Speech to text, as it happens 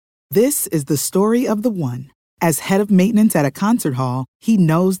This is the story of the one. As head of maintenance at a concert hall, he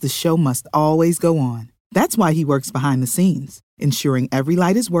knows the show must always go on. That's why he works behind the scenes, ensuring every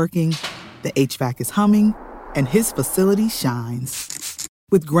light is working, the HVAC is humming, and his facility shines.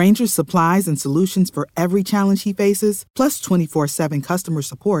 With Grainger's supplies and solutions for every challenge he faces, plus 24/7 customer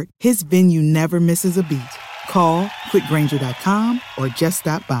support, his venue never misses a beat. Call quickgrainger.com or just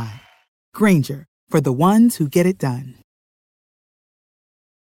stop by. Grainger, for the ones who get it done.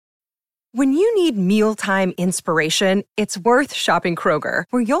 When you need mealtime inspiration, it's worth shopping Kroger,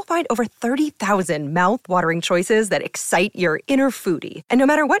 where you'll find over 30,000 mouth-watering choices that excite your inner foodie. And no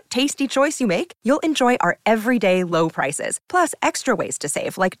matter what tasty choice you make, you'll enjoy our everyday low prices, plus extra ways to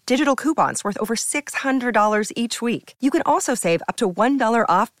save, like digital coupons worth over $600 each week. You can also save up to $1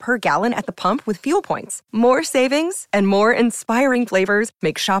 off per gallon at the pump with fuel points. More savings and more inspiring flavors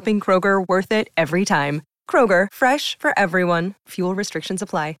make shopping Kroger worth it every time. Kroger, fresh for everyone. Fuel restrictions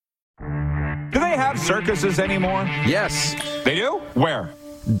apply. Do they have circuses anymore? Yes. They do? Where?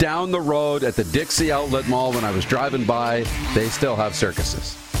 Down the road at the Dixie Outlet Mall when I was driving by, they still have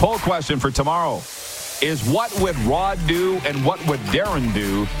circuses. Poll question for tomorrow is, what would Rod do and what would Darren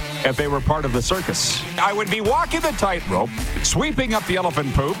do if they were part of the circus? I would be walking the tightrope, sweeping up the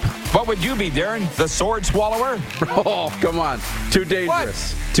elephant poop. What would you be, Darren? The sword swallower? Oh, come on. Too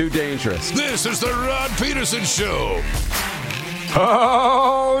dangerous. What? Too dangerous. This is the Rod Peterson Show.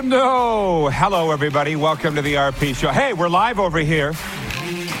 Oh, no. Hello, everybody. Welcome to the RP Show. Hey, we're live over here.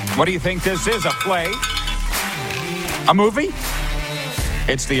 What do you think this is? A play? A movie?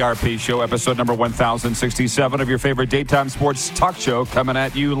 It's the RP Show, episode number 1067 of your favorite daytime sports talk show, coming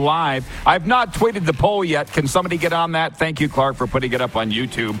at you live. I've not tweeted the poll yet. Can somebody get on that? Thank you, Clark, for putting it up on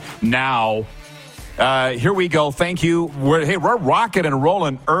YouTube now. Here we go. Thank you. We're rocking and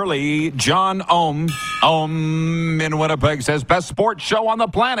rolling early. John Ohm in Winnipeg says, best sports show on the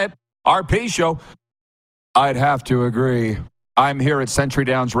planet. RP Show. I'd have to agree. I'm here at Century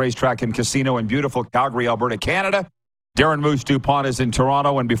Downs Racetrack and Casino in beautiful Calgary, Alberta, Canada. Darren Moose DuPont is in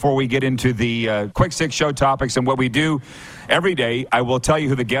Toronto. And before we get into the Quick Six show topics and what we do every day, I will tell you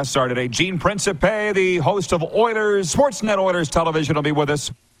who the guests are today. Gene Principe, the host of Oilers, Sportsnet Oilers Television, will be with us.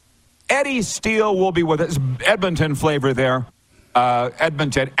 Eddie Steele will be with us. Edmonton flavor there.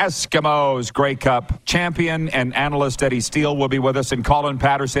 Edmonton Eskimos Grey Cup champion and analyst Eddie Steele will be with us. And Colin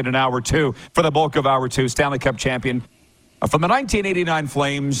Patterson in hour two, for the bulk of hour two, Stanley Cup champion from the 1989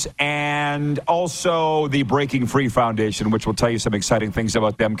 Flames, and also the Breaking Free Foundation, which will tell you some exciting things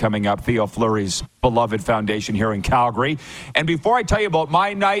about them coming up. Theo Fleury's beloved foundation here in Calgary. And before I tell you about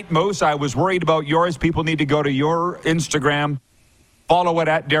my night, Moose, I was worried about yours. People need to go to your Instagram. Follow it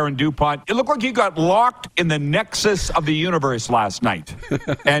at Darren DuPont. It looked like you got locked in the nexus of the universe last night,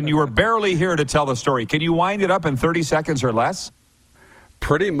 and you were barely here to tell the story. Can you wind it up in 30 seconds or less?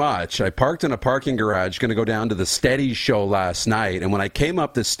 Pretty much. I parked in a parking garage, going to go down to the Steady show last night, and when I came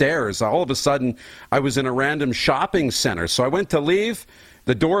up the stairs, all of a sudden, I was in a random shopping center. So I went to leave,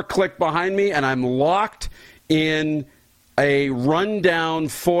 the door clicked behind me, and I'm locked in a rundown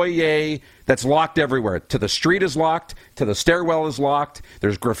foyer that's locked everywhere. To the street is locked, to the stairwell is locked,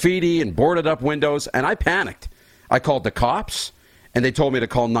 there's graffiti and boarded up windows, and I panicked. I called the cops, and they told me to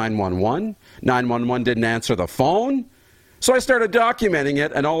call 911. 911 didn't answer the phone. So I started documenting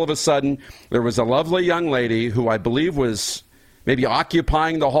it, and all of a sudden, there was a lovely young lady who I believe was maybe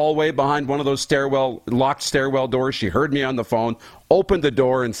occupying the hallway behind one of those locked stairwell doors. She heard me on the phone, opened the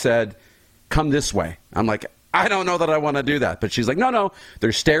door, and said, "Come this way." I'm like, I don't know that I want to do that. But she's like, no,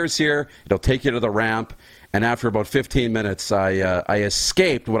 there's stairs here. It'll take you to the ramp. And after about 15 minutes, I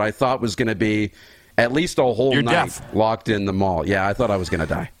escaped what I thought was going to be at least a whole night locked in the mall. Yeah, I thought I was going to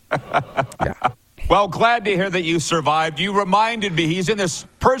die. Yeah. Well, glad to hear that you survived. You reminded me, he's in this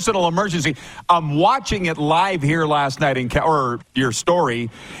personal emergency. I'm watching it live here last night, or your story,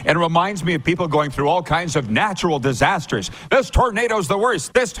 and it reminds me of people going through all kinds of natural disasters. This tornado's the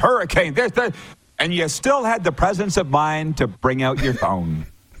worst. This hurricane, and you still had the presence of mind to bring out your phone,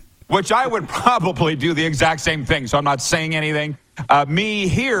 which I would probably do the exact same thing, so I'm not saying anything. Me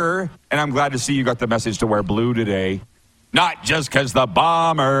here, and I'm glad to see you got the message to wear blue today. Not just because the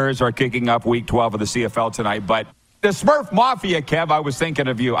Bombers are kicking off Week 12 of the CFL tonight, but the Smurf Mafia, Kev, I was thinking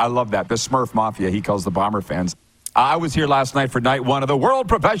of you. I love that. The Smurf Mafia, he calls the Bomber fans. I was here last night for night one of the World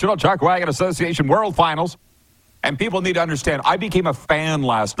Professional Chuck Wagon Association World Finals. And people need to understand, I became a fan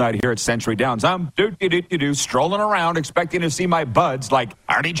last night here at Century Downs. I'm strolling around expecting to see my buds like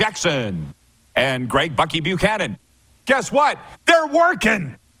Artie Jackson and Greg Bucky Buchanan. Guess what? They're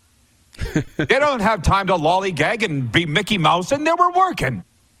working. They don't have time to lollygag and be Mickey Mouse, and they were working.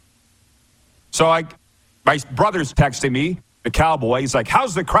 So my brother's texting me, the Cowboy. He's like,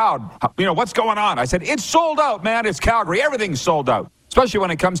 how's the crowd? What's going on? I said, it's sold out, man. It's Calgary. Everything's sold out, especially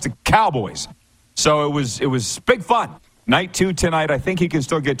when it comes to Cowboys. So it was big fun. Night 2 tonight. I think you can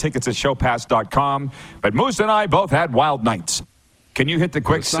still get tickets at showpass.com. But Moose and I both had wild nights. Can you hit the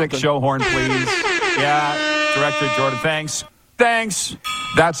quick 6 show horn, please? Yeah, Director Jordan, thanks.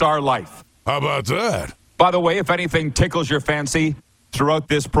 That's our life. How about that? By the way, if anything tickles your fancy throughout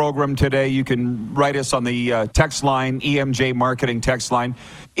this program today, you can write us on the text line, EMJ Marketing text line.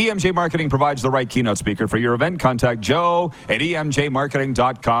 EMJ Marketing provides the right keynote speaker for your event. Contact Joe at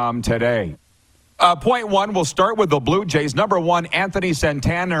emjmarketing.com today. Point 1, we'll start with the Blue Jays. Number 1, Anthony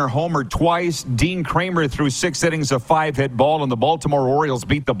Santana homered twice. Dean Kramer threw 6 innings of 5-hit ball, and the Baltimore Orioles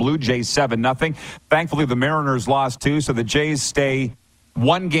beat the Blue Jays 7-0. Thankfully, the Mariners lost 2, so the Jays stay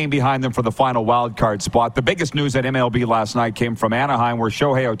 1 game behind them for the final wild card spot. The biggest news at MLB last night came from Anaheim, where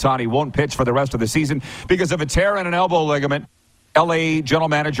Shohei Ohtani won't pitch for the rest of the season because of a tear in an elbow ligament. L.A. General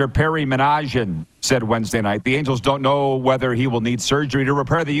Manager Perry Minasian said Wednesday night the Angels don't know whether he will need surgery to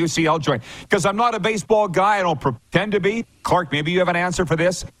repair the UCL joint. Because I'm not a baseball guy. I don't pretend to be. Clark, maybe you have an answer for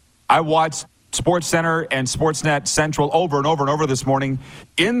this. I watched SportsCenter and Sportsnet Central over and over and over this morning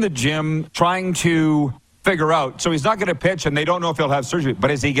in the gym trying to figure out. So he's not going to pitch, and they don't know if he'll have surgery.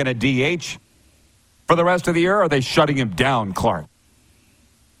 But is he going to DH for the rest of the year, or are they shutting him down, Clark?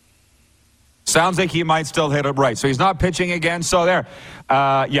 Sounds like he might still hit it right. So he's not pitching again. So there.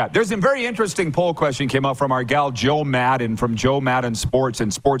 There's a very interesting poll question came out from our gal Joe Madden from Joe Madden Sports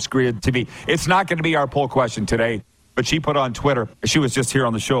and Sports Grid TV. It's not going to be our poll question today, but she put on Twitter. She was just here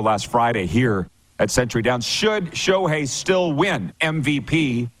on the show last Friday here at Century Downs. Should Shohei still win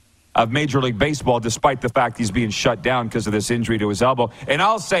MVP of Major League Baseball despite the fact he's being shut down because of this injury to his elbow? And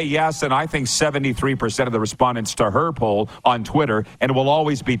I'll say yes, and I think 73% of the respondents to her poll on Twitter, and it will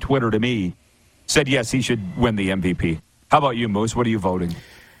always be Twitter to me, said yes, he should win the MVP. How about you, Moose? What are you voting?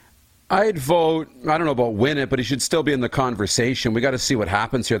 I'd vote, I don't know about win it, but he should still be in the conversation. We got to see what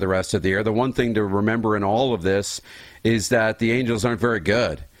happens here the rest of the year. The one thing to remember in all of this is that the Angels aren't very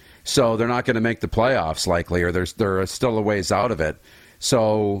good. So they're not going to make the playoffs likely, or they're still a ways out of it.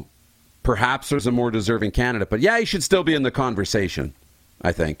 So perhaps there's a more deserving candidate. But yeah, he should still be in the conversation,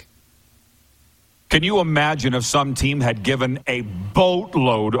 I think. Can you imagine if some team had given a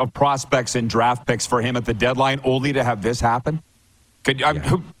boatload of prospects and draft picks for him at the deadline only to have this happen?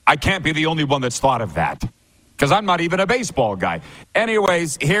 I can't be the only one that's thought of that because I'm not even a baseball guy.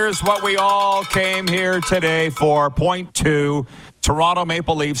 Anyways, here's what we all came here today for. Point 2, Toronto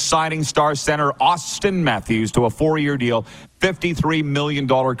Maple Leafs signing star center Austin Matthews to a 4-year deal, $53 million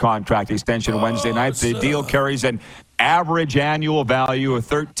contract extension Wednesday night. The deal carries an average annual value of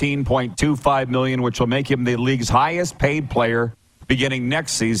 $13.25 million, which will make him the league's highest paid player beginning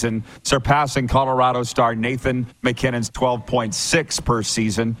next season, surpassing Colorado star Nathan McKinnon's $12.6 per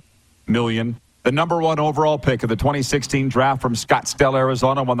season million. The number 1 overall pick of the 2016 draft from Scottsdale,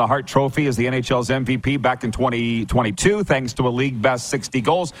 Arizona, won the Hart Trophy as the NHL's MVP back in 2022, thanks to a league-best 60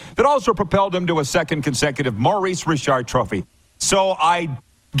 goals that also propelled him to a second consecutive Maurice Richard Trophy. So I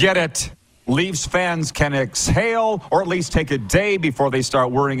get it. Leafs fans can exhale, or at least take a day before they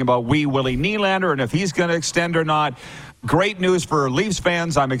start worrying about wee Willie Nylander and if he's going to extend or not. Great news for Leafs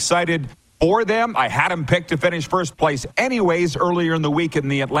fans. I'm excited for them. I had him picked to finish first place anyways earlier in the week in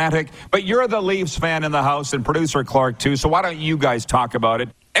the Atlantic. But you're the Leafs fan in the house, and producer Clark too, so why don't you guys talk about it?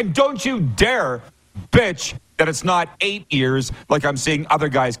 And don't you dare bitch that it's not 8 years like I'm seeing other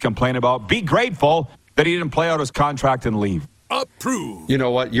guys complain about. Be grateful that he didn't play out his contract and leave. Approved. You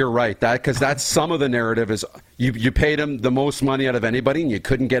know what? You're right. Because that's some of the narrative is you paid him the most money out of anybody, and you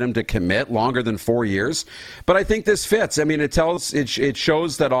couldn't get him to commit longer than 4 years. But I think this fits. I mean, it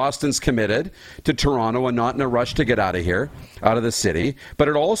shows that Austin's committed to Toronto and not in a rush to get out of here, out of the city. But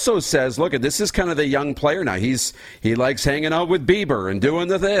it also says, look, this is kind of the young player now. He likes hanging out with Bieber and doing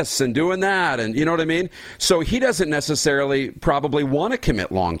this and doing that, and you know what I mean. So he doesn't necessarily probably want to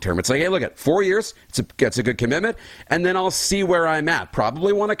commit long term. It's like, hey, look at 4 years. It's a good commitment, and then I'll see where I'm at.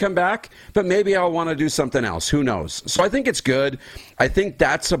 Probably want to come back, but maybe I'll want to do something else. Who knows? So I think it's good. I think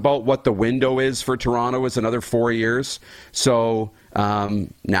that's about what the window is for Toronto, is another 4 years. So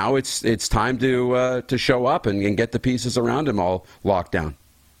now it's time to show up and get the pieces around him all locked down.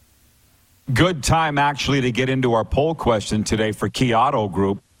 Good time, actually, to get into our poll question today for Key Auto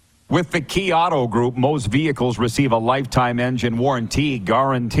Group. With the Key Auto Group, most vehicles receive a lifetime engine warranty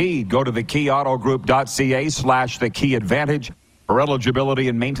guaranteed. Go to thekeyautogroup.ca/thekeyadvantage for eligibility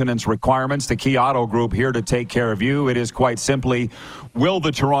and maintenance requirements. The Key Auto Group, here to take care of you. It is quite simply, will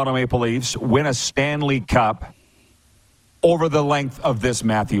the Toronto Maple Leafs win a Stanley Cup over the length of this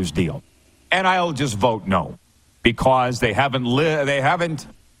Matthews deal? And I'll just vote no. because they haven't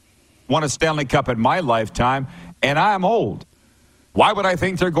won a Stanley Cup in my lifetime, and I'm old. Why would I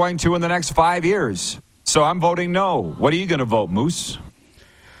think they're going to in the next 5 years? So I'm voting no. What are you going to vote, Moose?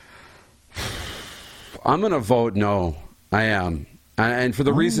 I'm going to vote no. I am. And for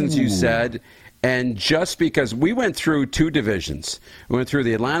the reasons you said, and just because we went through two divisions. We went through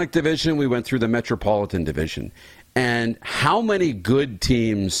the Atlantic Division, we went through the Metropolitan Division. And how many good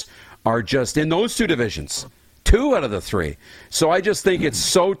teams are just in those two divisions? 2 out of the 3. So I just think it's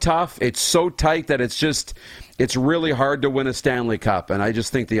so tough, it's so tight that it's really hard to win a Stanley Cup. And I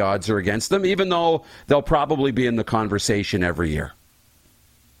just think the odds are against them, even though they'll probably be in the conversation every year.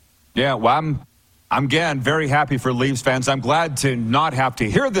 Yeah, well, I'm again very happy for Leafs fans. I'm glad to not have to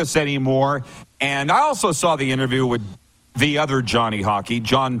hear this anymore. And I also saw the interview with the other Johnny Hockey,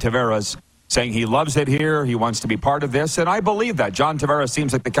 John Tavares, saying he loves it here, he wants to be part of this, and I believe that. John Tavares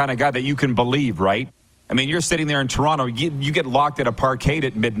seems like the kind of guy that you can believe, right? I mean, you're sitting there in Toronto, you get locked at a parkade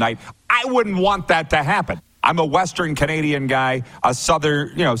at midnight. I wouldn't want that to happen. I'm a Western Canadian guy, a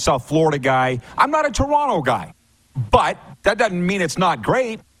Southern, South Florida guy. I'm not a Toronto guy. But that doesn't mean it's not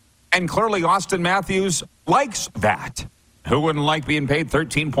great. And clearly Auston Matthews likes that. Who wouldn't like being paid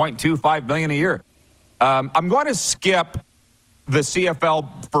 $13.25 million a year? I'm going to skip the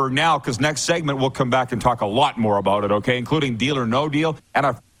CFL for now because next segment we'll come back and talk a lot more about it, okay, including Deal or No Deal. And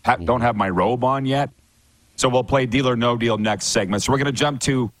I don't have my robe on yet, so we'll play Deal or No Deal next segment. So we're going to jump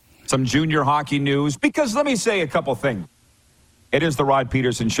to some junior hockey news because let me say a couple things. It is the Rod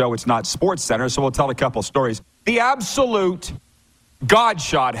Peterson Show. It's not SportsCenter, so we'll tell a couple stories. The absolute God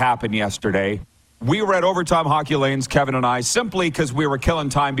shot happened yesterday. We were at Overtime Hockey Lanes, Kevin and I, simply because we were killing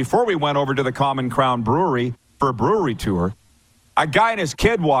time before we went over to the Common Crown Brewery for a brewery tour. A guy and his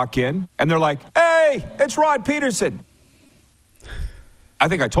kid walk in, and they're like, hey, it's Rod Peterson. I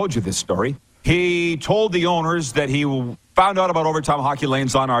think I told you this story. He told the owners that he found out about Overtime Hockey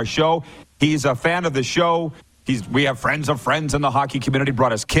Lanes on our show. He's a fan of the show. We have friends of friends in the hockey community,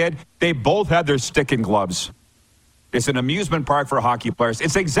 brought his kid. They both had their stick and gloves. It's an amusement park for hockey players.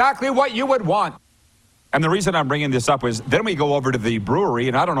 It's exactly what you would want. And the reason I'm bringing this up is then we go over to the brewery,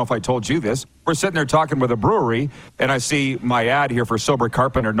 and I don't know if I told you this. We're sitting there talking with a brewery, and I see my ad here for Sober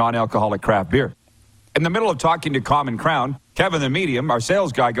Carpenter non-alcoholic craft beer. In the middle of talking to Common Crown, Kevin the Medium, our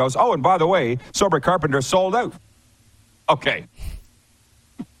sales guy, goes, oh, and by the way, Sober Carpenter sold out. Okay.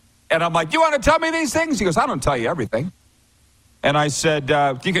 And I'm like, you want to tell me these things? He goes, I don't tell you everything. And I said,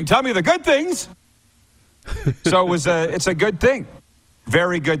 you can tell me the good things. So it's a good thing.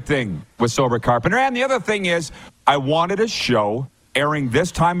 Very good thing with Sober Carpenter. And the other thing is, I wanted a show airing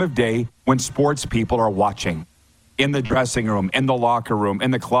this time of day when sports people are watching. In the dressing room, in the locker room,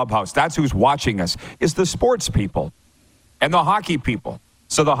 in the clubhouse. That's who's watching us, is the sports people and the hockey people.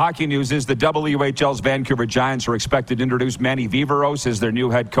 So the hockey news is the WHL's Vancouver Giants are expected to introduce Manny Viveros as their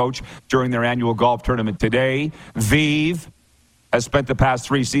new head coach during their annual golf tournament today. Vive has spent the past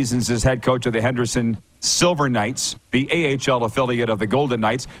 3 seasons as head coach of the Henderson Silver Knights, the AHL affiliate of the Golden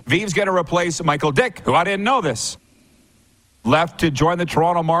Knights. Vive's going to replace Michael Dick, who I didn't know this, left to join the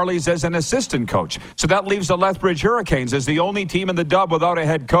Toronto Marlies as an assistant coach. So that leaves the Lethbridge Hurricanes as the only team in the Dub without a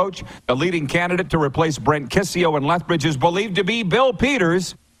head coach. The leading candidate to replace Brent Kissio in Lethbridge is believed to be Bill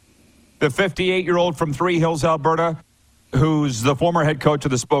Peters, the 58-year-old from Three Hills, Alberta, who's the former head coach of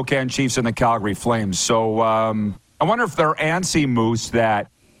the Spokane Chiefs and the Calgary Flames. So I wonder if they're antsy, Moose,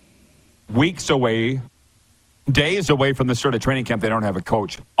 that weeks away, days away from the start of training camp, they don't have a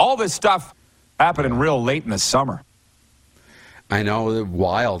coach. All this stuff happening real late in the summer. I know,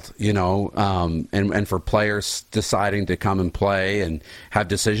 wild, and for players deciding to come and play and have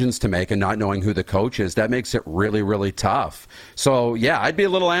decisions to make and not knowing who the coach is, that makes it really, really tough. So, yeah, I'd be a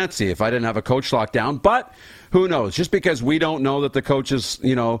little antsy if I didn't have a coach locked down, but who knows? Just because we don't know that the coach is,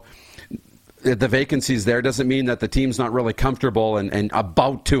 the vacancy's there doesn't mean that the team's not really comfortable and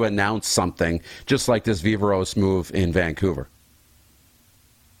about to announce something, just like this Viveros move in Vancouver.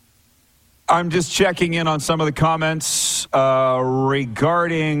 I'm just checking in on some of the comments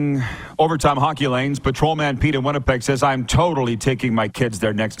regarding Overtime Hockey Lanes. Patrolman Pete in Winnipeg says, I'm totally taking my kids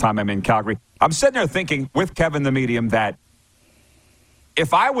there next time I'm in Calgary. I'm sitting there thinking with Kevin the Medium that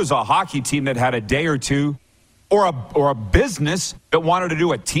if I was a hockey team that had a day or two or a business that wanted to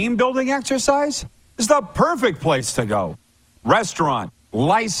do a team building exercise, this is the perfect place to go. Restaurant,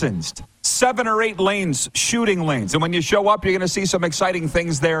 licensed, 7 or 8 lanes, shooting lanes. And when you show up, you're going to see some exciting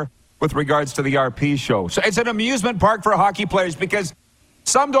things there with regards to the RP show. So it's an amusement park for hockey players because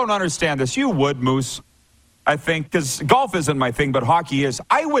some don't understand this. You would, Moose, I think, because golf isn't my thing, but hockey is.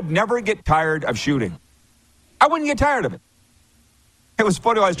 I would never get tired of shooting. I wouldn't get tired of it. It was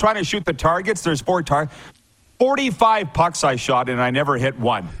funny. I was trying to shoot the targets. There's 4 targets. 45 pucks I shot, and I never hit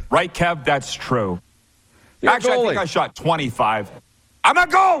one. Right, Kev? That's true. Actually, I think I shot 25. I'm a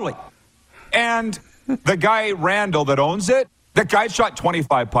goalie. And the guy, Randall, that owns it, the guy shot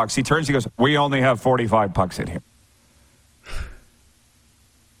 25 pucks. He turns, he goes, we only have 45 pucks in here.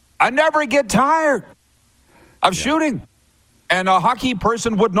 I never get tired of shooting. And a hockey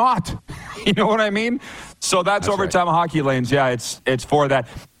person would not. You know what I mean? So that's Overtime right. Hockey Lanes. Yeah, it's for that.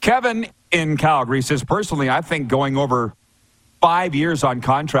 Kevin in Calgary says, personally, I think going over 5 years on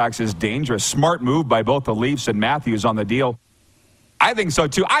contracts is dangerous. Smart move by both the Leafs and Matthews on the deal. I think so,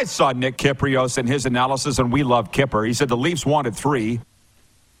 too. I saw Nick Kyprios in his analysis, and we love Kipper. He said the Leafs wanted 3.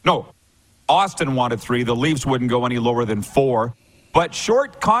 No, Austin wanted 3. The Leafs wouldn't go any lower than 4. But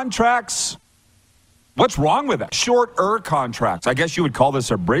short contracts, what's wrong with that? Shorter contracts. I guess you would call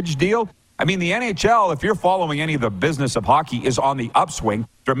this a bridge deal. I mean, the NHL, if you're following any of the business of hockey, is on the upswing.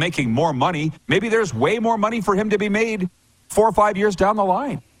 They're making more money. Maybe there's way more money for him to be made 4 or 5 years down the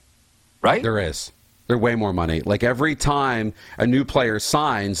line, right? There is. There's way more money. Like every time a new player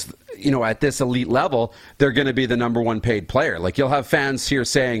signs, at this elite level, they're going to be the number one paid player. Like you'll have fans here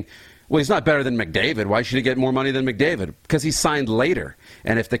saying, well, he's not better than McDavid. Why should he get more money than McDavid? Because he signed later.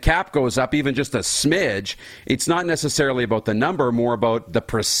 And if the cap goes up even just a smidge, it's not necessarily about the number, more about the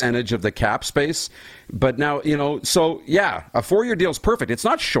percentage of the cap space. But now, so yeah, a 4-year deal is perfect. It's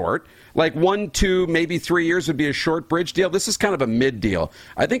not short. Like 1, 2, maybe 3 years would be a short bridge deal. This is kind of a mid deal.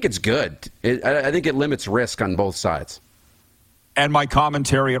 I think it's good. I think it limits risk on both sides. And my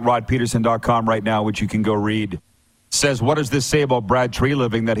commentary at rodpeterson.com right now, which you can go read, says, what does this say about Brad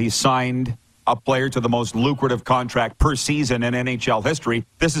Treliving that he signed a player to the most lucrative contract per season in NHL history?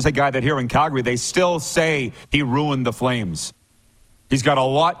 This is a guy that here in Calgary, they still say he ruined the Flames. He's got a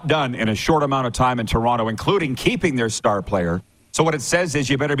lot done in a short amount of time in Toronto, including keeping their star player. So what it says is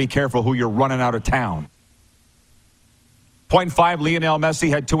you better be careful who you're running out of town. 0.5, Lionel Messi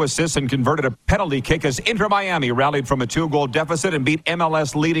had 2 assists and converted a penalty kick as Inter Miami rallied from a 2-goal deficit and beat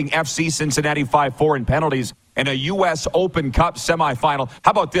MLS-leading FC Cincinnati 5-4 in penalties in a U.S. Open Cup semifinal.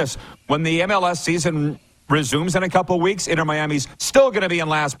 How about this? When the MLS season resumes in a couple of weeks, Inter Miami's still going to be in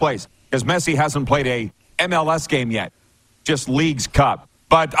last place because Messi hasn't played a MLS game yet, just League's Cup.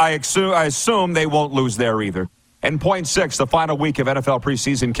 But I assume they won't lose there either. And 0.6, the final week of NFL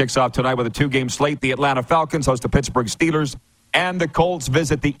preseason kicks off tonight with a 2-game slate. The Atlanta Falcons host the Pittsburgh Steelers, and the Colts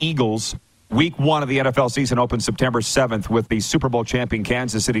visit the Eagles. Week 1 of the NFL season opens September 7th with the Super Bowl champion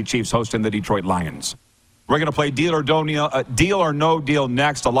Kansas City Chiefs hosting the Detroit Lions. We're going to play Deal or No Deal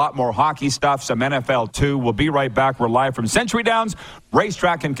next. A lot more hockey stuff, some NFL too. We'll be right back. We're live from Century Downs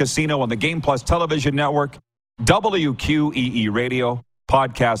Racetrack and Casino on the Game Plus Television Network, WQEE Radio,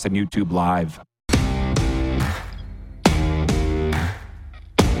 podcast, and YouTube Live.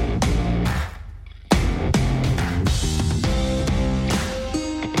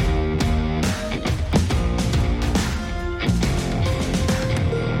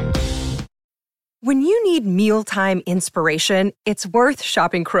 When you need mealtime inspiration, it's worth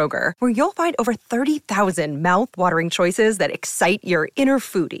shopping Kroger, where you'll find over 30,000 mouth-watering choices that excite your inner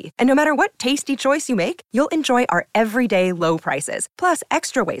foodie. And no matter what tasty choice you make, you'll enjoy our everyday low prices, plus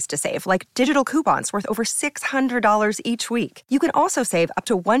extra ways to save, like digital coupons worth over $600 each week. You can also save up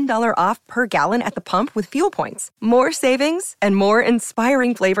to $1 off per gallon at the pump with fuel points. More savings and more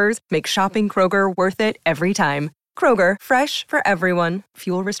inspiring flavors make shopping Kroger worth it every time. Kroger, fresh for everyone.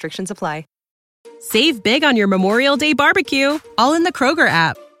 Fuel restrictions apply. Save big on your Memorial Day barbecue, all in the Kroger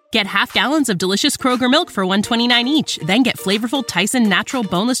app. Get half gallons of delicious Kroger milk for $1.29 each. Then get flavorful Tyson natural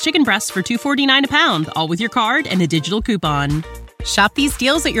boneless chicken breasts for $2.49 a pound, all with your card and a digital coupon. Shop these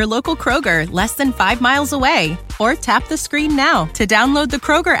deals at your local Kroger, less than 5 miles away. Or tap the screen now to download the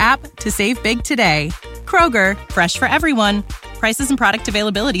Kroger app to save big today. Kroger, fresh for everyone. Prices and product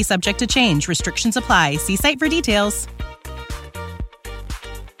availability subject to change. Restrictions apply. See site for details.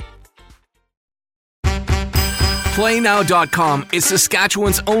 PlayNow.com is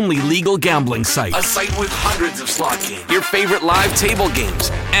Saskatchewan's only legal gambling site. A site with hundreds of slot games, your favorite live table games,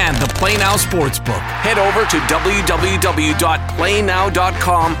 and the Play Now Sportsbook. Head over to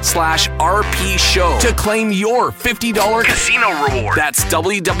www.playnow.com/RP Show to claim your $50 casino reward. That's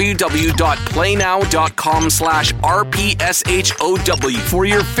www.playnow.com/RPSHOW for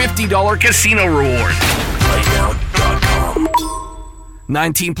your $50 casino reward. PlayNow.com.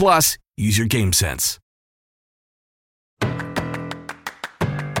 19 plus. Use your game sense.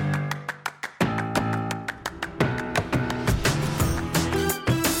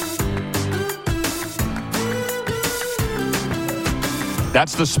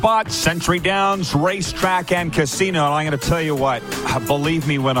 That's the spot, Century Downs Racetrack and Casino. And I'm going to tell you what, believe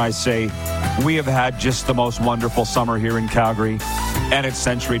me when I say We have had just the most wonderful summer here in Calgary and at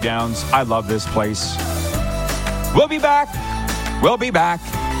Century Downs. I love this place. We'll be back.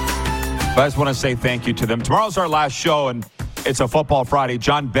 But I just want to say thank you to them. Tomorrow's our last show, and it's a Football Friday.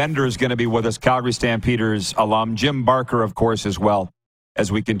 John Bender is going to be with us, Calgary Stampeders alum. Jim Barker, of course, as well,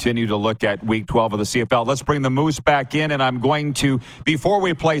 as we continue to look at Week 12 of the CFL. Let's bring the Moose back in, and I'm going to, before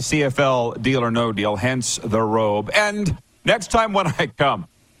we play CFL Deal or No Deal, hence the robe. And next time when I come,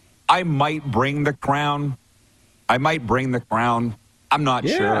 I might bring the crown. I'm not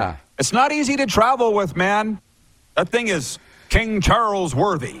sure. It's not easy to travel with, man. That thing is King Charles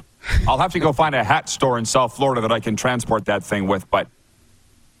worthy. I'll have to go find a hat store in South Florida that I can transport that thing with, but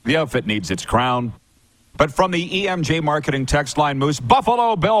the outfit needs its crown. But from the EMJ Marketing text line, Moose,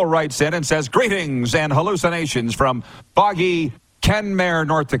 Buffalo Bill writes in and says, greetings and hallucinations from foggy Kenmare,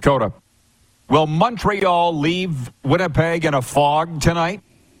 North Dakota. Will Montreal leave Winnipeg in a fog tonight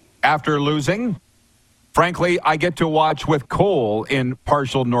after losing? Frankly, I get to watch with Cole in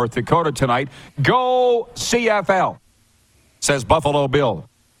partial North Dakota tonight. Go CFL, says Buffalo Bill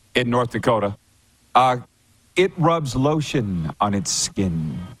in North Dakota. It rubs lotion on its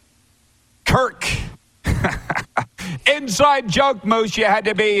skin. Kirk. Inside joke, Moose. You had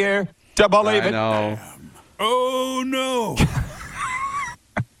to be here to believe it. I know. Oh, no.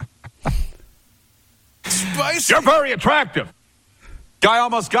 Spicy. You're very attractive. Guy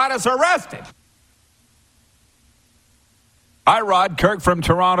almost got us arrested. Hi, Rod. Kirk from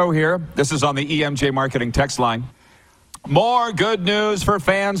Toronto here. This is on the EMJ Marketing text line. More good news for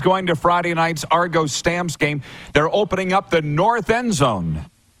fans going to Friday night's Argos Stamps game. They're opening up the north end zone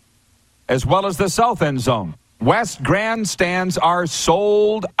as well as the south end zone. West grandstands are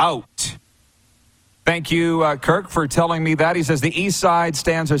sold out. Thank you, Kirk, for telling me that. He says the east side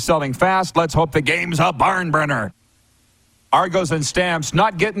stands are selling fast. Let's hope the game's a barn burner. Argos and Stamps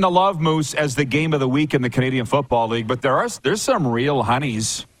not getting the love, Moose, as the game of the week in the Canadian Football League, but there's some real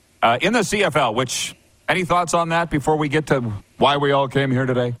honeys in the CFL, which, any thoughts on that before we get to why we all came here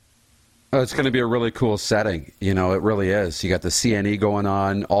today? It's going to be a really cool setting. You know, it really is. You got the CNE going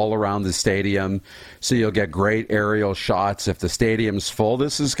on all around the stadium, so you'll get great aerial shots. If the stadium's full,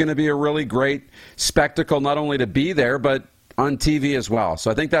 this is going to be a really great spectacle, not only to be there, but on TV as well.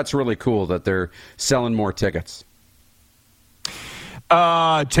 So I think that's really cool that they're selling more tickets.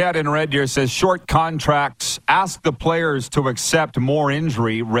 Ted in Red Deer says, short contracts ask the players to accept more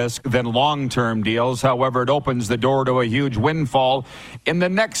injury risk than long-term deals. However, it opens the door to a huge windfall in the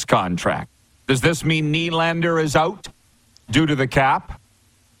next contract. Does this mean Nylander is out due to the cap?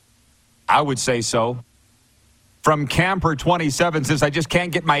 I would say so. From Camper 27 says, I just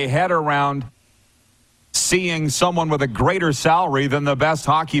can't get my head around seeing someone with a greater salary than the best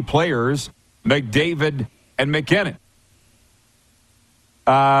hockey players, McDavid and McKinnon.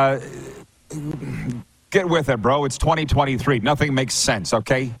 Get with it, bro. It's 2023. Nothing makes sense,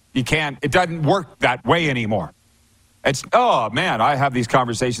 okay? It doesn't work that way anymore. I have these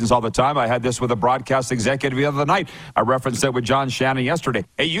conversations all the time. I had this with a broadcast executive the other night. I referenced it with John Shannon yesterday.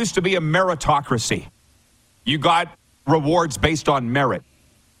 It used to be a meritocracy. You got rewards based on merit.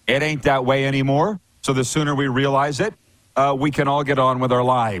 It ain't that way anymore. So the sooner we realize it, we can all get on with our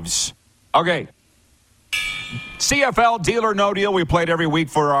lives. Okay. CFL, Deal or No Deal. We played every week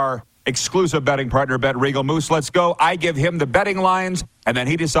for our exclusive betting partner, Bet Regal. Moose, let's go. I give him the betting lines, and then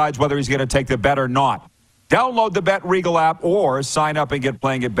he decides whether he's going to take the bet or not. Download the Bet Regal app or sign up and get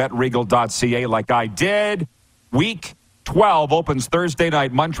playing at betregal.ca like I did. Week 12 opens Thursday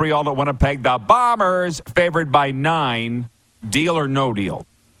night. Montreal at Winnipeg. The Bombers favored by 9. Deal or No Deal?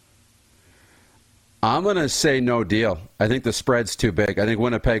 I'm going to say no deal. I think the spread's too big. I think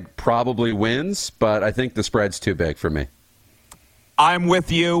Winnipeg probably wins, but I think the spread's too big for me. I'm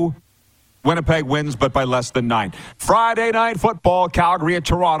with you. Winnipeg wins, but by less than 9. Friday night football, Calgary at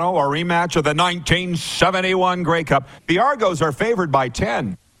Toronto, a rematch of the 1971 Grey Cup. The Argos are favored by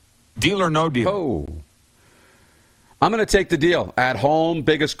 10. Deal or no deal? Oh. I'm going to take the deal. At home,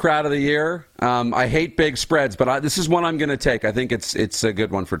 biggest crowd of the year. I hate big spreads, but this is one I'm going to take. I think it's a good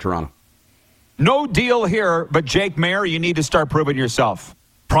one for Toronto. No deal here, but Jake Mayer, you need to start proving yourself.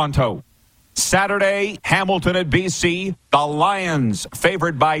 Pronto. Saturday, Hamilton at BC. The Lions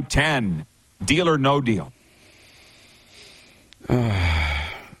favored by 10. Deal or no deal?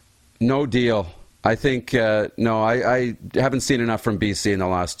 No deal. I think, no, I haven't seen enough from BC in the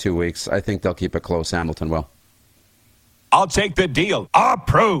last 2 weeks. I think they'll keep it close. Hamilton will. I'll take the deal.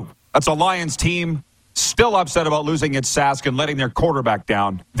 Approve. That's a Lions team still upset about losing at Sask and letting their quarterback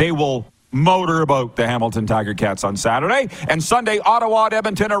down. They will motorboat the Hamilton Tiger Cats on Saturday. And Sunday, Ottawa at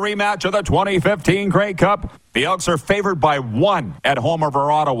Edmonton, a rematch of the 2015 Grey Cup. The Elks are favored by 1 at home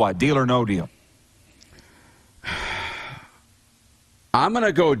over Ottawa. Deal or no deal? I'm going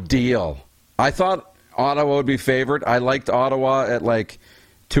to go deal. I thought Ottawa would be favored. I liked Ottawa at like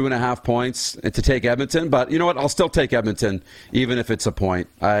 2.5 points to take Edmonton. But you know what? I'll still take Edmonton, even if it's a point.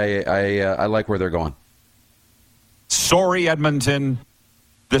 I like where they're going. Sorry, Edmonton.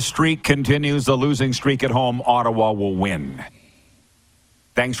 The streak continues. The losing streak at home. Ottawa will win.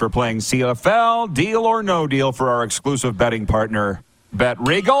 Thanks for playing CFL. Deal or no deal for our exclusive betting partner, Bet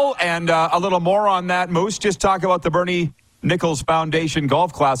Regal. And a little more on that, Moose. Just talk about the Bernie Nichols Foundation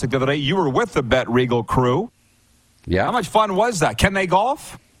Golf Classic the other day. You were with the Bet Regal crew. Yeah. How much fun was that? Can they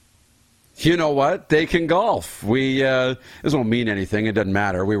golf? You know what? They can golf. This won't mean anything. It doesn't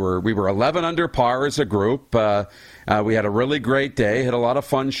matter. We were 11 under par as a group. We had a really great day. Had a lot of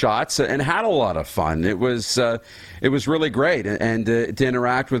fun shots and had a lot of fun. It was really great. And to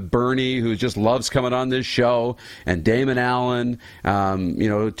interact with Bernie, who just loves coming on this show, and Damon Allen,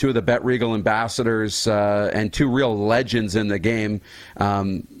 two of the Bet Regal ambassadors, and 2 real legends in the game.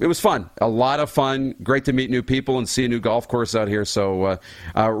 It was fun. A lot of fun. Great to meet new people and see a new golf course out here. So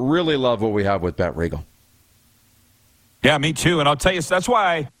really love what we have with Bet Regal. Yeah, me too. And I'll tell you, that's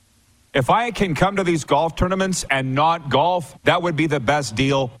why if I can come to these golf tournaments and not golf, that would be the best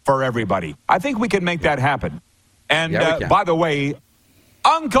deal for everybody. I think we can make that happen. And by the way,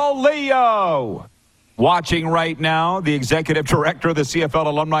 Uncle Leo, watching right now, the executive director of the CFL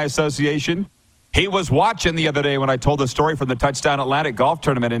Alumni Association. He was watching the other day when I told the story from the Touchdown Atlantic Golf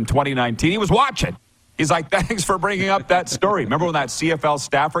Tournament in 2019. He was watching. He's like, thanks for bringing up that story. Remember when that CFL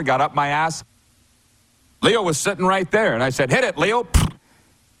staffer got up my ass? Leo was sitting right there, and I said, hit it, Leo.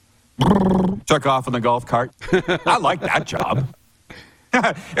 Took off in the golf cart. I like that job.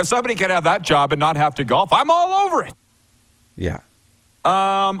 If somebody can have that job and not have to golf, I'm all over it. Yeah.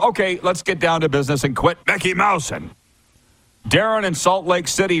 Okay, let's get down to business and quit Mickey Mousing. Darren in Salt Lake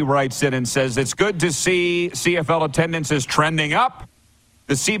City writes in and says, it's good to see CFL attendance is trending up.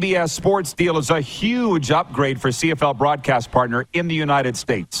 The CBS Sports deal is a huge upgrade for CFL broadcast partner in the United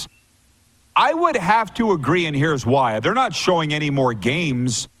States. I would have to agree, and here's why. They're not showing any more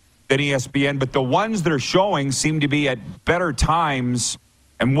games than ESPN, but the ones that are showing seem to be at better times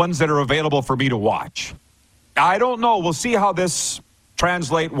and ones that are available for me to watch. I don't know. We'll see how this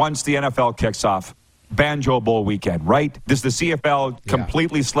translates once the NFL kicks off. Banjo Bowl weekend, right? Does the CFL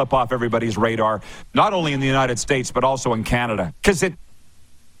completely slip off everybody's radar, not only in the United States, but also in Canada? Because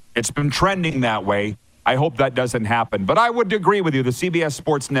it's been trending that way. I hope that doesn't happen. But I would agree with you. The CBS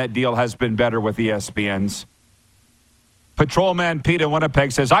Sportsnet deal has been better with ESPN's. Patrolman Pete in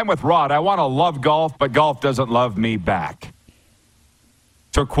Winnipeg says, I'm with Rod. I want to love golf, but golf doesn't love me back.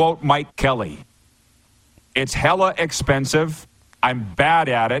 To quote Mike Kelly, it's hella expensive. I'm bad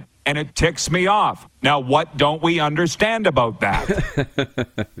at it, and it ticks me off. Now, what don't we understand about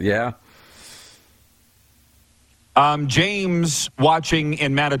that? Yeah. James, watching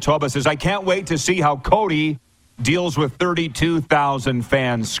in Manitoba, says, I can't wait to see how Cody deals with 32,000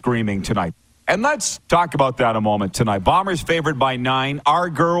 fans screaming tonight. And let's talk about that a moment tonight. Bombers favored by 9. Our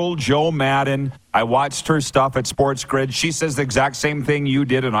girl, Joe Madden, I watched her stuff at Sports Grid. She says the exact same thing you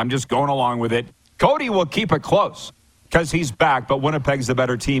did, and I'm just going along with it. Cody will keep it close because he's back, but Winnipeg's the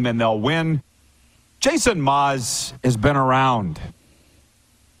better team, and they'll win. Jason Maas has been around,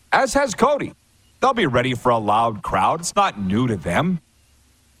 as has Cody. They'll be ready for a loud crowd. It's not new to them.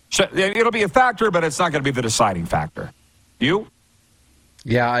 It'll be a factor, but it's not going to be the deciding factor. You?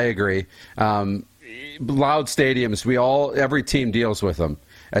 Yeah, I agree. Loud stadiums, every team deals with them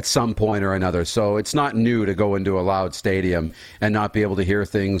at some point or another. So it's not new to go into a loud stadium and not be able to hear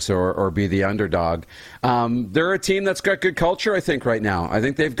things or be the underdog. They're a team that's got good culture, I think, right now. I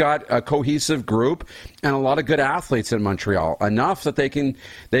think they've got a cohesive group and a lot of good athletes in Montreal, enough that they can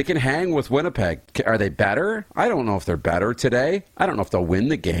hang with Winnipeg. Are they better? I don't know if they're better today. I don't know if they'll win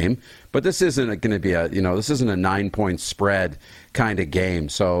the game, but this isn't going to be this isn't a 9-point spread kind of game.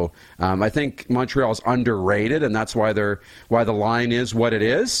 So I think Montreal's underrated, and that's why the line is what it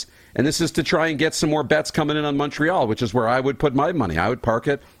is. And this is to try and get some more bets coming in on Montreal, which is where I would put my money. I would park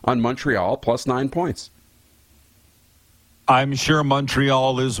it on Montreal plus 9 points. I'm sure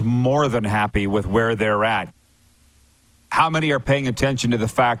Montreal is more than happy with where they're at. How many are paying attention to the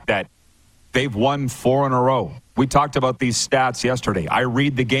fact that they've won 4 in a row? We talked about these stats yesterday. I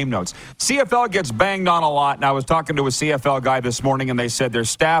read the game notes. CFL gets banged on a lot, and I was talking to a CFL guy this morning, and they said their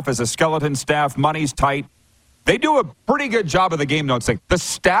staff is a skeleton staff, money's tight. They do a pretty good job of the game notes. Like the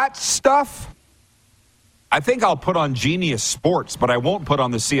stats stuff, I think I'll put on Genius Sports, but I won't put it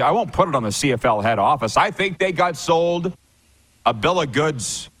on the CFL head office. I think they got sold a bill of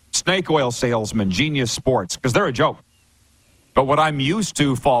goods, snake oil salesman, Genius Sports, because they're a joke. But what I'm used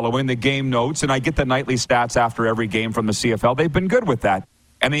to following, the game notes, and I get the nightly stats after every game from the CFL, they've been good with that.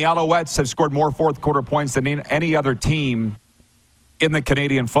 And the Alouettes have scored more fourth-quarter points than any other team in the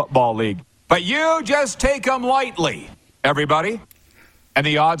Canadian Football League. But you just take them lightly, everybody. And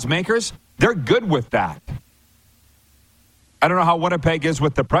the odds makers, they're good with that. I don't know how Winnipeg is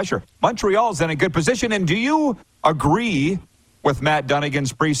with the pressure. Montreal's in a good position. And do you agree with Matt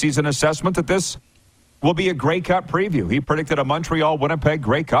Dunnigan's preseason assessment that this will be a Grey Cup preview? He predicted a Montreal-Winnipeg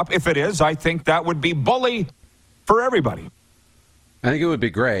Grey Cup. If it is, I think that would be bully for everybody. I think it would be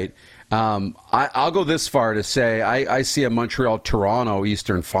great. I'll go this far to say I see a Montreal-Toronto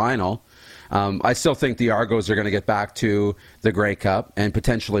Eastern final. I still think the Argos are going to get back to the Grey Cup and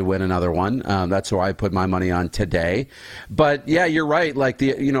potentially win another one. That's who I put my money on today. But yeah, you're right. Like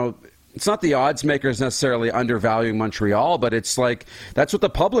it's not the odds makers necessarily undervaluing Montreal, but it's like that's what the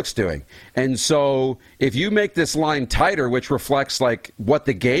public's doing. And so if you make this line tighter, which reflects like what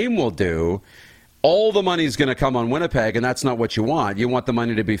the game will do, all the money's going to come on Winnipeg, and that's not what you want. You want the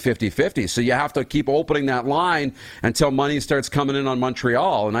money to be 50-50. So you have to keep opening that line until money starts coming in on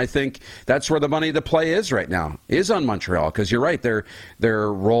Montreal. And I think that's where the money to play is right now, is on Montreal. Because you're right, they're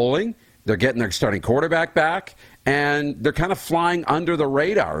rolling. They're getting their starting quarterback back, and they're kind of flying under the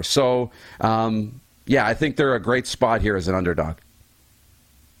radar. So, yeah, I think they're a great spot here as an underdog.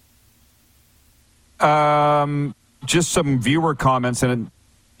 Just some viewer comments, and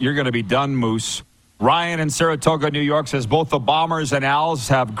you're going to be done, Moose. Ryan in Saratoga, New York says both the Bombers and Als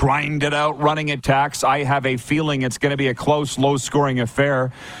have grinded out running attacks. I have a feeling it's going to be a close, low-scoring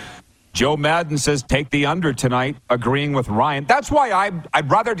affair. Joe Madden says take the under tonight, agreeing with Ryan. That's why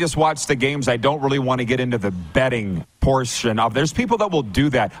I'd rather just watch the games. I don't really want to get into the betting portion of. There's people that will do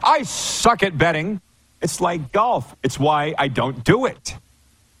that. I suck at betting. It's like golf. It's why I don't do it.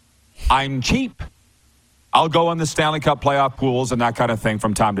 I'm cheap. I'll go on the Stanley Cup playoff pools and that kind of thing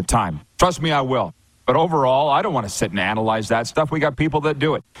from time to time. Trust me, I will. But overall, I don't want to sit and analyze that stuff. We got people that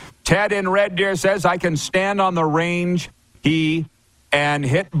do it. Ted in Red Deer says, I can stand on the range and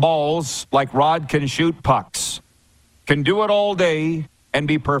hit balls like Rod can shoot pucks. Can do it all day and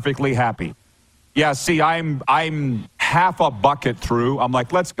be perfectly happy. Yeah, see, I'm half a bucket through. I'm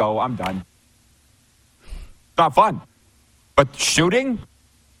like, let's go. I'm done. It's not fun. But shooting,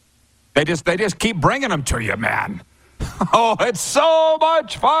 they just keep bringing them to you, man. Oh, it's so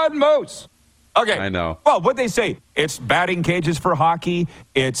much fun, Moose. Okay. I know. Well, what'd they say? It's batting cages for hockey.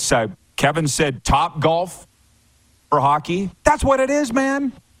 It's, Kevin said, top golf for hockey. That's what it is,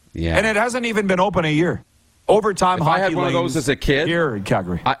 man. Yeah. And it hasn't even been open a year. Overtime if hockey I had one of those as a kid here in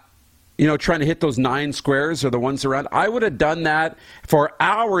Calgary. Trying to hit those 9 squares or the ones around, I would have done that for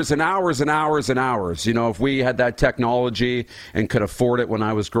hours and hours and hours and hours. You know, if we had that technology and could afford it when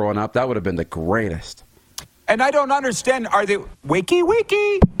I was growing up, that would have been the greatest. And I don't understand, are they wiki,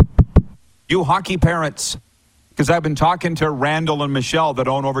 you hockey parents? Because I've been talking to Randall and Michelle that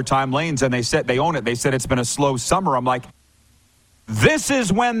own Overtime Lanes, and they said they own it. They said it's been a slow summer. I'm like, this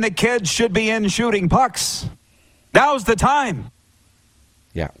is when the kids should be in shooting pucks. Now's the time.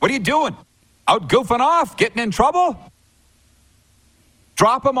 Yeah. What are you doing? Out goofing off? Getting in trouble?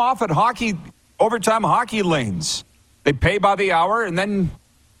 Drop them off at Overtime Hockey Lanes. They pay by the hour and then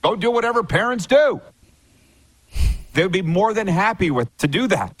go do whatever parents do. They would be more than happy to do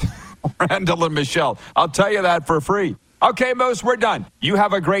that. Randall and Michelle. I'll tell you that for free. Okay, Moose, we're done. You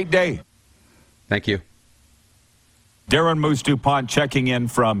have a great day. Thank you. Darren Moose DuPont checking in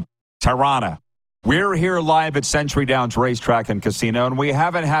from Tirana. We're here live at Century Downs Racetrack and Casino, and we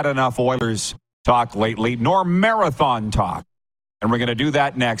haven't had enough Oilers talk lately, nor marathon talk. And we're going to do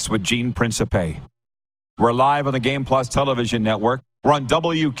that next with Gene Principe. We're live on the Game Plus television network. We're on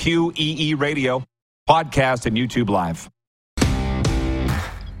WQEE Radio, podcast, and YouTube Live.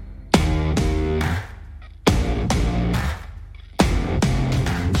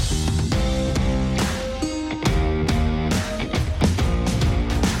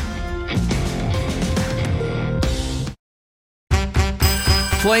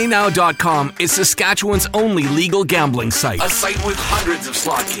 PlayNow.com is Saskatchewan's only legal gambling site. A site with hundreds of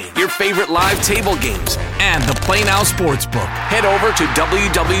slot games, your favorite live table games, and the Play Now Sportsbook. Head over to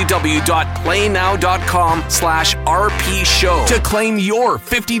www.playnow.com/RP Show to claim your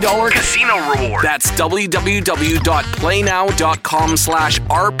 $50 casino reward. That's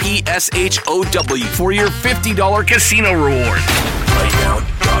www.playnow.com/RPSHOW for your $50 casino reward.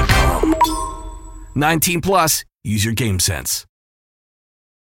 PlayNow.com. 18 plus. Use your game sense.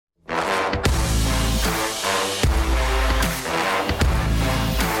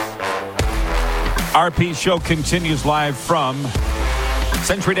 RP Show continues live from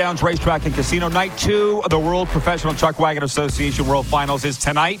Century Downs Racetrack and Casino. Night 2 of the World Professional Chuck Wagon Association World Finals is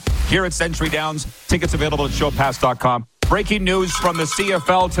tonight here at Century Downs. Tickets available at showpass.com. Breaking news from the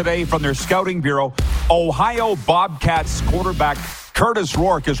CFL today from their scouting bureau. Ohio Bobcats quarterback Curtis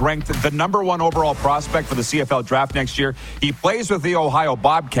Rourke is ranked the number 1 overall prospect for the CFL draft next year. He plays with the Ohio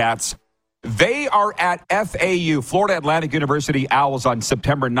Bobcats. They are at FAU, Florida Atlantic University Owls, on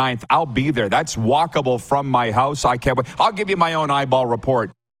September 9th. I'll be there. That's walkable from my house. I can't wait. I'll give you my own eyeball report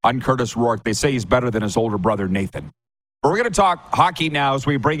on Curtis Rourke. They say he's better than his older brother, Nathan. But we're going to talk hockey now as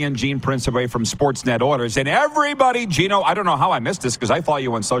we bring in Gene Principe from Sportsnet Oilers. And everybody, Gino, I don't know how I missed this because I follow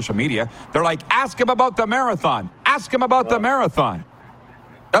you on social media. They're like, ask him about the marathon. Ask him about the marathon.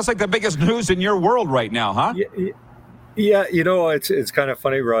 That's like the biggest news in your world right now, huh? Yeah, you know, it's kind of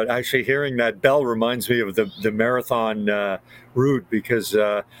funny, Rod. Actually, hearing that bell reminds me of the marathon route because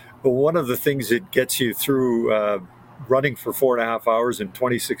one of the things that gets you through running for 4.5 hours and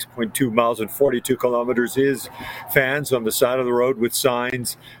 26.2 miles and 42 kilometers is fans on the side of the road with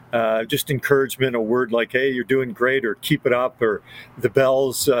signs, just encouragement, a word like, hey, you're doing great, or keep it up, or the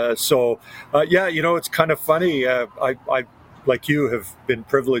bells. Yeah, you know, it's kind of funny. I, like you, have been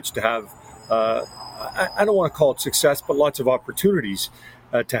privileged to have I don't want to call it success, but lots of opportunities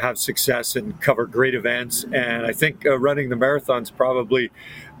to have success and cover great events. And I think running the marathons probably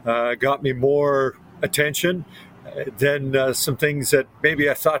got me more attention than some things that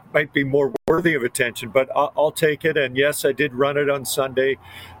maybe I thought might be more worthy of attention. But I'll take it. And yes, I did run it on Sunday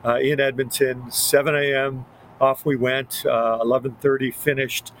in Edmonton, 7 a.m. Off we went, 11:30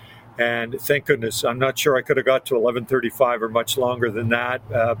 finished. And thank goodness, I'm not sure I could have got to 11:35 or much longer than that,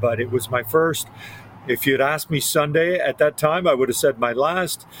 but it was my first. If you'd asked me Sunday at that time, I would have said my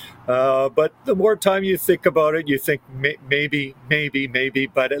last. But the more time you think about it, you think maybe.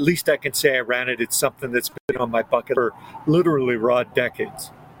 But at least I can say I ran it. It's something that's been on my bucket for literally, Rod,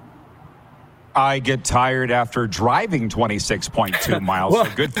 decades. I get tired after driving 26.2 miles. So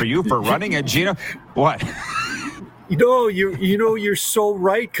good for you for running it, Gina. What? You're so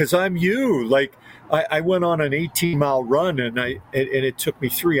right, because I'm you. Like, I went on an 18-mile run, and it took me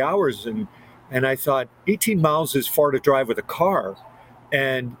 3 hours, and I thought 18 miles is far to drive with a car.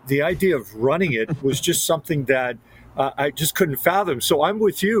 And the idea of running it was just something that I just couldn't fathom. So I'm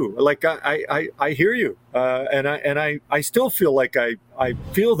with you. Like, I hear you. And I still feel like I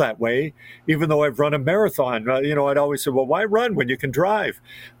feel that way, even though I've run a marathon. I'd always say, well, why run when you can drive?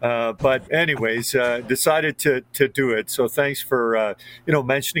 But anyways, decided to do it. So thanks for,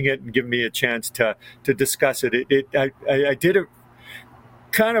 mentioning it and giving me a chance to discuss it. I did it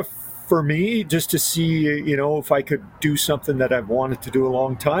kind of for me, just to see, if I could do something that I've wanted to do a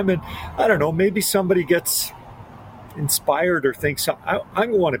long time. And I don't know, maybe somebody gets inspired or thinks, I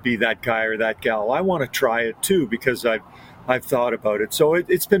want to be that guy or that gal. I want to try it too, because I've thought about it. So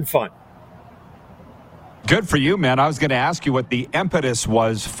it's been fun. Good for you, man. I was going to ask you what the impetus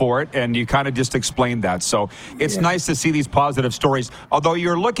was for it, and you kind of just explained that. So it's nice to see these positive stories, although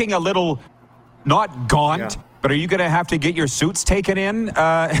you're looking a little not gaunt. Yeah. But are you going to have to get your suits taken in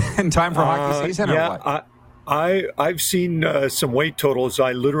time for hockey season? Yeah, or what? I've seen some weight totals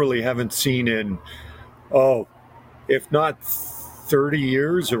I literally haven't seen in, if not 30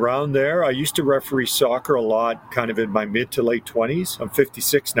 years, around there. I used to referee soccer a lot, kind of in my mid to late 20s. I'm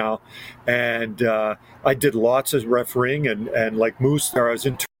 56 now. And I did lots of refereeing, and like Moose there, I was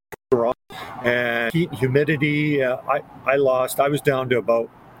in Toronto. And heat, humidity, I was down to about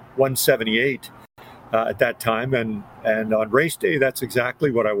 178. At that time, and on race day, that's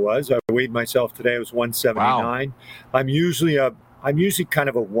exactly what I was. I weighed myself today. I was 179. Wow. I'm usually kind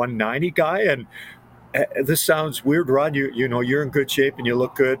of a 190 guy, and this sounds weird, Rod. You're in good shape and you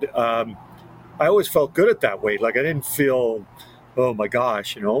look good. I always felt good at that weight. Like, I didn't feel, oh my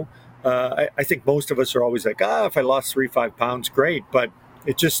gosh, I think most of us are always like, if I lost 3-5 pounds, great. But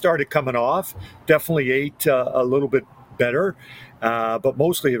it just started coming off. Definitely ate a little bit better, but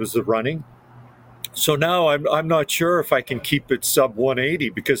mostly it was the running. So now I'm not sure if I can keep it sub 180,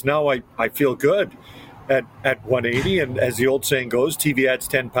 because now I feel good at 180. And as the old saying goes, TV adds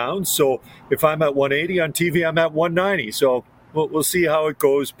 10 pounds. So if I'm at 180 on TV, I'm at 190. So we'll see how it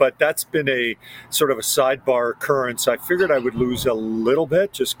goes. But that's been a sort of a sidebar occurrence. I figured I would lose a little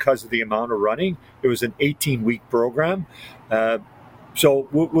bit just because of the amount of running. It was an 18-week program. So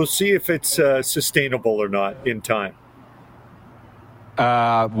we'll see if it's sustainable or not in time.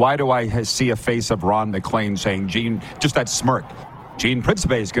 Why do I see a face of Ron McLean saying, Gene, just that smirk, Gene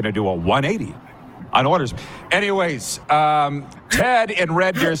Principe is going to do a 180 on orders. Anyways, Ted in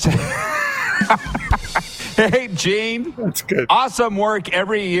Red Deer. Hey, Gene. That's good. Awesome work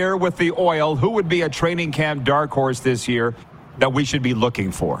every year with the oil. Who would be a training camp dark horse this year that we should be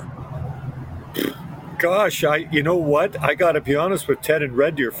looking for? Gosh, you know what? I got to be honest with Ted and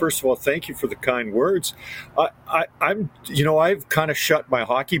Red Deer. First of all, thank you for the kind words. I've kind of shut my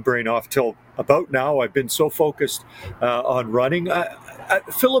hockey brain off till about now. I've been so focused on running.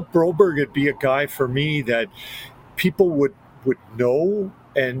 Philip Broberg would be a guy for me that people would know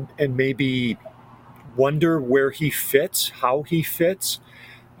and maybe wonder where he fits, how he fits.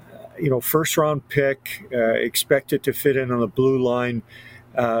 First round pick, expected to fit in on the blue line.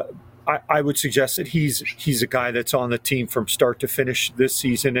 I would suggest that he's a guy that's on the team from start to finish this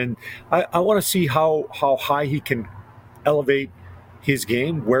season, and I want to see how high he can elevate his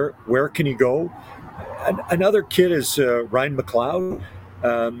game. Where can he go? Another kid is Ryan McLeod.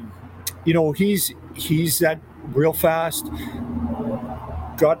 He's that real fast,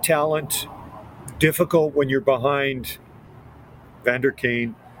 got talent. Difficult when you're behind Vander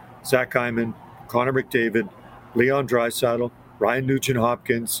Kane, Zach Hyman, Connor McDavid, Leon Draisaitl, Ryan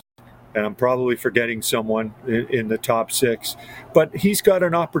Nugent-Hopkins, and I'm probably forgetting someone in the top six. But he's got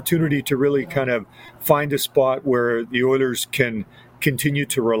an opportunity to really kind of find a spot where the Oilers can continue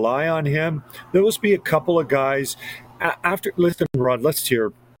to rely on him. There will be a couple of guys. Listen, Rod, let's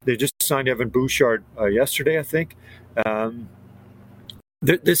hear. They just signed Evan Bouchard yesterday, I think.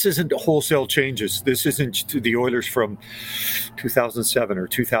 This isn't wholesale changes. This isn't the Oilers from 2007 or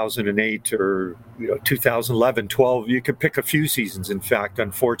 2008 or 2011, 12. You could pick a few seasons, in fact,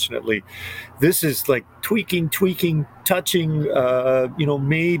 unfortunately. This is like tweaking, touching,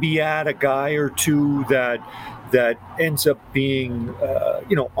 maybe add a guy or two that ends up being,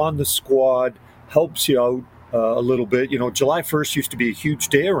 on the squad, helps you out a little bit. July 1st used to be a huge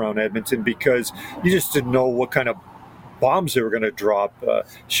day around Edmonton because you just didn't know what kind of bombs they were going to drop.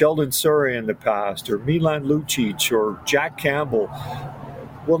 Sheldon Surrey in the past, or Milan Lucic, or Jack Campbell.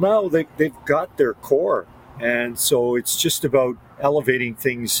 Well, now they've got their core, and so it's just about elevating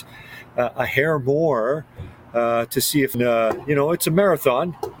things a hair more to see if it's a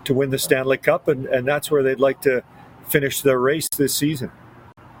marathon to win the Stanley Cup, and that's where they'd like to finish their race this season.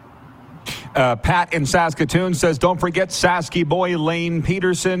 Pat in Saskatoon says, don't forget Sasky boy Lane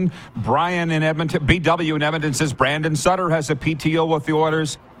Peterson. Brian in Edmonton, BW in Edmonton says, Brandon Sutter has a PTO with the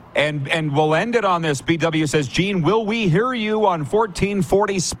Oilers. And we'll end it on this. BW says, Gene, will we hear you on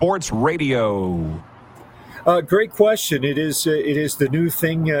 1440 Sports Radio? Great question. It is the new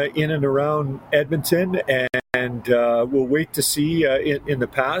thing in and around Edmonton, and we'll wait to see. In the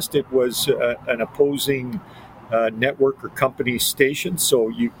past, it was an opposing network or company station, so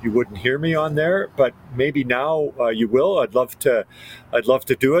you wouldn't hear me on there, but maybe now you will. I'd love to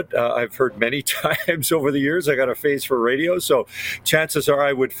do it. I've heard many times over the years I got a face for radio, so chances are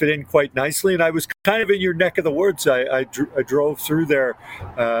I would fit in quite nicely. And I was kind of in your neck of the woods. I drove through there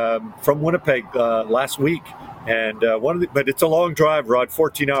from Winnipeg last week, and but it's a long drive, Rod,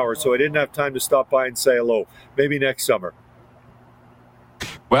 14 hours, so I didn't have time to stop by and say hello. Maybe next summer.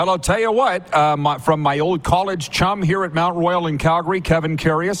 Well, I'll tell you what, from my old college chum here at Mount Royal in Calgary, Kevin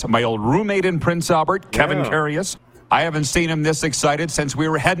Carius, my old roommate in Prince Albert, Kevin Carius. I haven't seen him this excited since we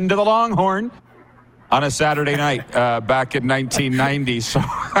were heading to the Longhorn on a Saturday night back in 1990. So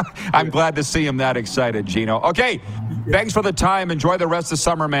I'm glad to see him that excited, Gino. Okay, thanks for the time. Enjoy the rest of the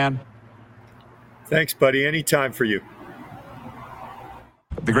summer, man. Thanks, buddy. Anytime for you.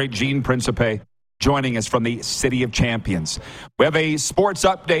 The great Gene Principe joining us from the City of Champions. We have a sports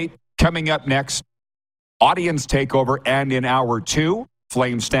update coming up next. Audience takeover, and in hour 2,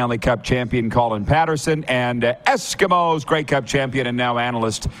 Flames Stanley Cup champion Colin Patterson and Eskimos Grey Cup champion and now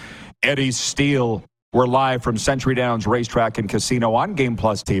analyst Eddie Steele. We're live from Century Downs Racetrack and Casino on Game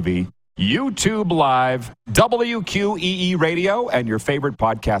Plus TV, YouTube Live, WQEE Radio, and your favorite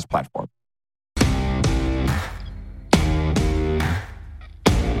podcast platform.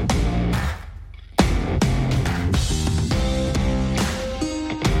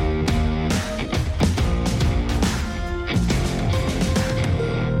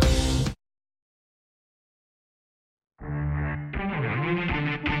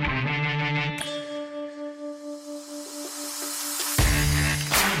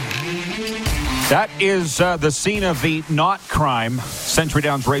 That is the scene of the not crime, Century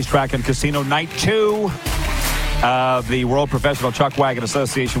Downs Racetrack and Casino. Night 2 of the World Professional Chuck Wagon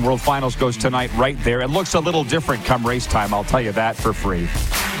Association World Finals goes tonight right there. It looks a little different come race time, I'll tell you that for free.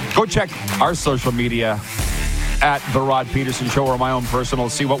 Go check our social media at The Rod Peterson Show or my own personal.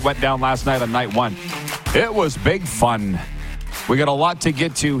 See what went down last night on night 1. It was big fun. We got a lot to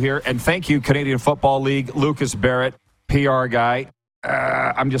get to here. And thank you, Canadian Football League, Lucas Barrett, PR guy.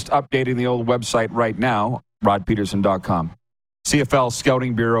 I'm just updating the old website right now, rodpeterson.com. CFL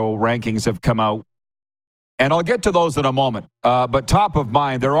Scouting Bureau rankings have come out, and I'll get to those in a moment. But top of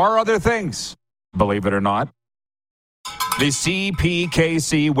mind, there are other things, believe it or not. The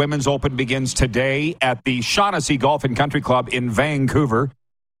CPKC Women's Open begins today at the Shaughnessy Golf and Country Club in Vancouver.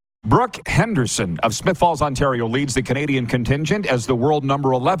 Brooke Henderson of Smith Falls, Ontario, leads the Canadian contingent as the world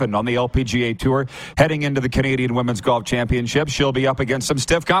number 11 on the LPGA Tour. Heading into the Canadian Women's Golf Championship, she'll be up against some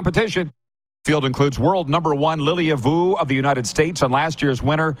stiff competition. Field includes world number 1 Lilia Vu of the United States and last year's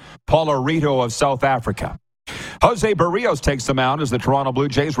winner Paula Rito of South Africa. Jose Barrios takes the mound as the Toronto Blue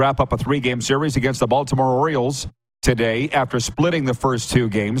Jays wrap up a 3-game series against the Baltimore Orioles today. After splitting the first 2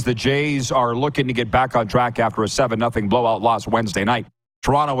 games, the Jays are looking to get back on track after a 7-0 blowout loss Wednesday night.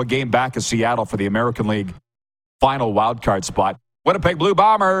 Toronto a game back of Seattle for the American League final wildcard spot. Winnipeg Blue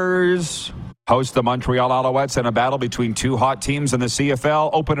Bombers host the Montreal Alouettes in a battle between 2 hot teams in the CFL.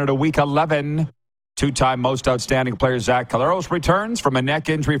 Opener to Week 11. 2-time most outstanding player Zach Caleros returns from a neck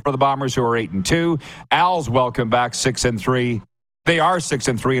injury for the Bombers, who are 8-2. Als welcome back 6-3. They are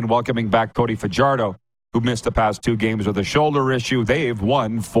 6-3 and welcoming back Cody Fajardo, who missed the past 2 games with a shoulder issue. They've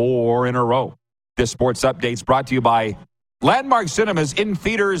won 4 in a row. This sports update's brought to you by Landmark Cinemas, in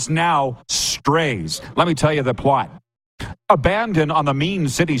theaters now, Strays. Let me tell you the plot. Abandoned on the mean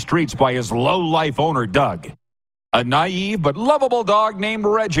city streets by his low-life owner, Doug. A naive but lovable dog named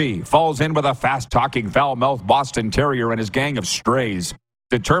Reggie falls in with a fast-talking, foul-mouthed Boston Terrier and his gang of strays.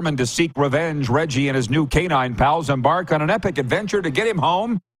 Determined to seek revenge, Reggie and his new canine pals embark on an epic adventure to get him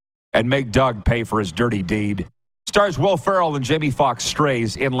home and make Doug pay for his dirty deed. Stars Will Ferrell and Jamie Foxx.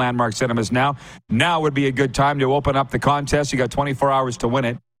 Strays in Landmark Cinemas now. Now would be a good time to open up the contest. You got 24 hours to win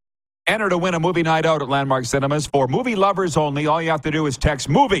it. Enter to win a movie night out at Landmark Cinemas for movie lovers only. All you have to do is text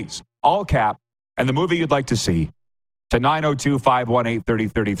MOVIES, all cap, and the movie you'd like to see to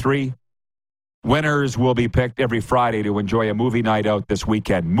 902-518-3033. Winners will be picked every Friday to enjoy a movie night out this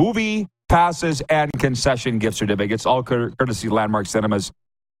weekend. Movie passes and concession gift certificates, all courtesy Landmark Cinemas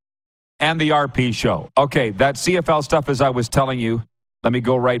and the RP Show. Okay, that CFL stuff, as I was telling you, let me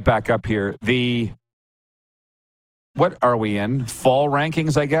go right back up here. What are we in? Fall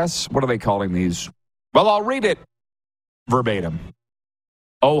rankings, I guess? What are they calling these? Well, I'll read it verbatim.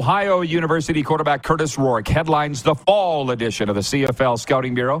 Ohio University quarterback Curtis Rourke headlines the fall edition of the CFL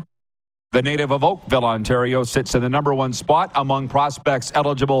Scouting Bureau. The native of Oakville, Ontario, sits in the number 1 spot among prospects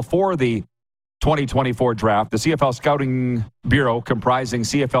eligible for the 2024 draft. The CFL Scouting Bureau, comprising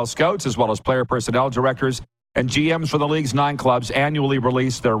CFL scouts as well as player personnel directors and GMs for the league's 9 clubs, annually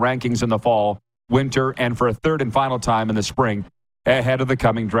release their rankings in the fall, winter, and for a third and final time in the spring ahead of the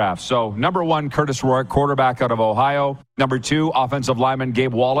coming draft. So, number 1, Curtis Rourke, quarterback out of Ohio. Number 2, offensive lineman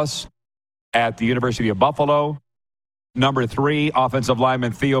Gabe Wallace at the University of Buffalo. Number 3, offensive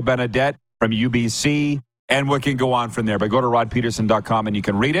lineman Theo Benedette from UBC. And we can go on from there, but go to rodpeterson.com and you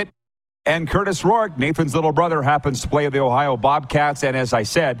can read it. And Curtis Rourke, Nathan's little brother, happens to play the Ohio Bobcats. And as I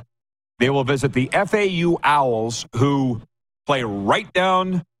said, they will visit the FAU Owls, who play right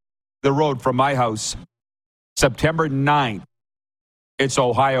down the road from my house, September 9th. It's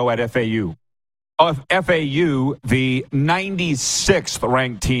Ohio at FAU. FAU, the 96th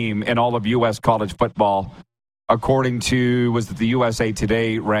ranked team in all of U.S. college football, according to, was it the USA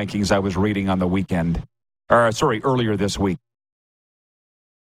Today rankings I was reading on the weekend? Earlier this week.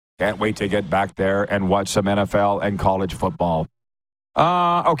 Can't wait to get back there and watch some NFL and college football.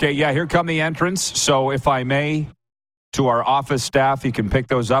 Okay, yeah, here come the entrants. So if I may, to our office staff, you can pick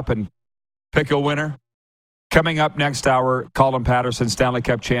those up and pick a winner. Coming up next hour, Colin Patterson, Stanley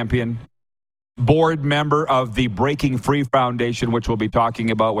Cup champion, board member of the Breaking Free Foundation, which we'll be talking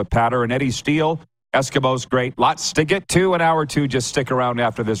about with Patter, and Eddie Steele, Eskimos great. Lots to get to in hour 2. Just stick around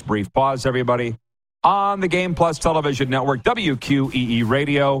after this brief pause, everybody. On the Game Plus Television Network, WQEE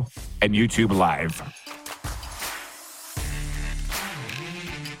Radio, and YouTube Live.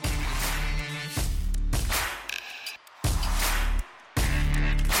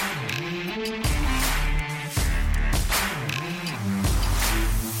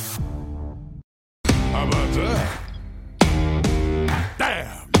 How about that?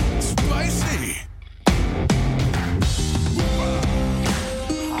 Damn, spicy.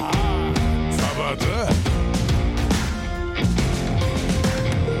 How about that?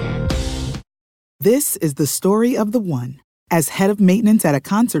 This is the story of the one. As head of maintenance at a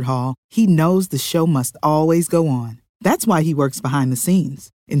concert hall, he knows the show must always go on. That's why he works behind the scenes,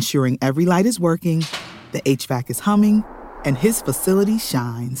 ensuring every light is working, the HVAC is humming, and his facility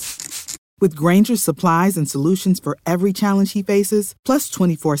shines. With Grainger's supplies and solutions for every challenge he faces, plus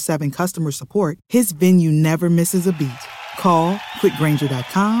 24/7 customer support, his venue never misses a beat. Call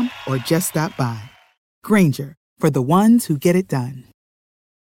quickgranger.com or just stop by. Granger, for the ones who get it done.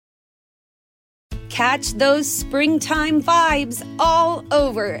 Catch those springtime vibes all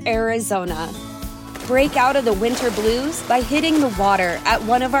over Arizona. Break out of the winter blues by hitting the water at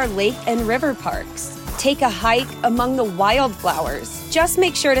one of our lake and river parks. Take a hike among the wildflowers. Just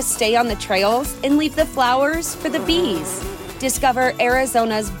make sure to stay on the trails and leave the flowers for the bees. Discover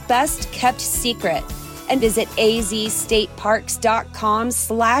Arizona's best-kept secret and visit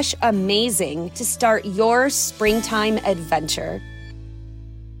azstateparks.com/amazing to start your springtime adventure.